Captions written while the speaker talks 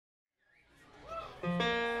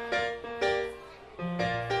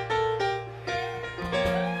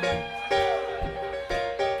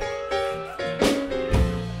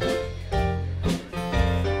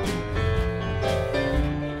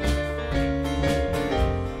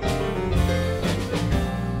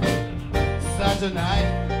such a night.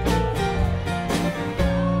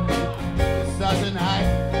 It's such a night.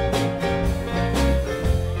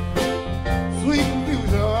 Sweet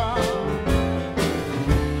confusion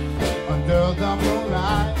under the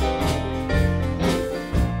moonlight.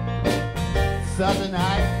 Such a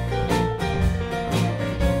night.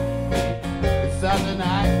 It's such a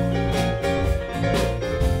night.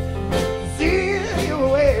 See you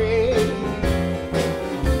away.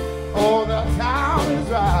 Oh, the time is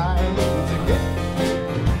right.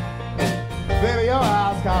 Baby, your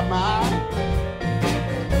eyes caught mine,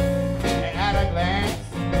 and at a glance,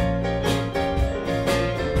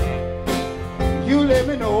 you let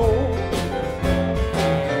me know.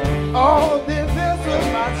 Oh, this was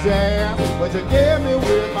my chance, but you gave me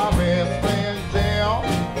with my best friend Jim.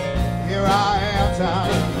 Here I am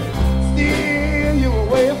trying to steal you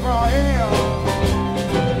away from him.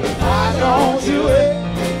 If I don't do it,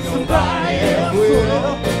 somebody else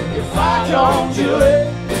will. If I don't do it,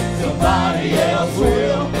 somebody else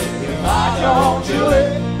will. If I don't do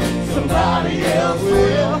it, somebody else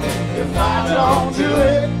will. If I don't do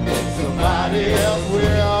it, somebody else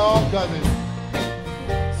will. 'Cause it's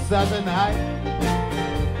such a night,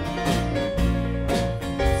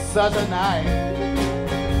 such a night.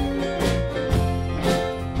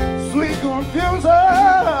 Sweet confusion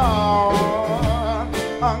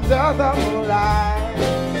under the moonlight.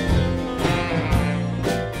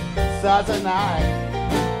 Such a night.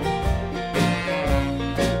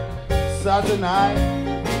 Such a night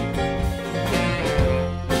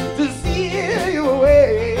to steal you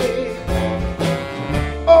away.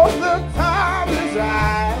 Oh, the time is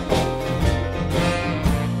right.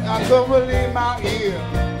 I couldn't believe my ear.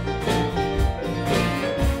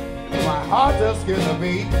 My heart just skipped a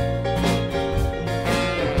beat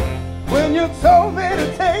when you told me to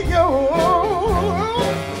take you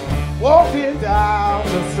walking down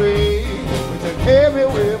the street. But you carried me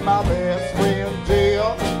with my best friend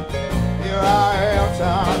Jill. Here I am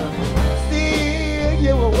trying to steal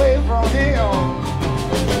you away from him.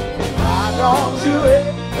 If I don't do it,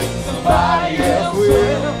 somebody else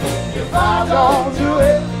will. If I don't do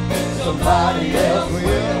it, somebody else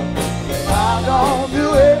will. If I don't do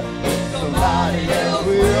it, somebody else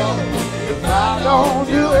will. If I don't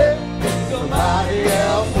do it, somebody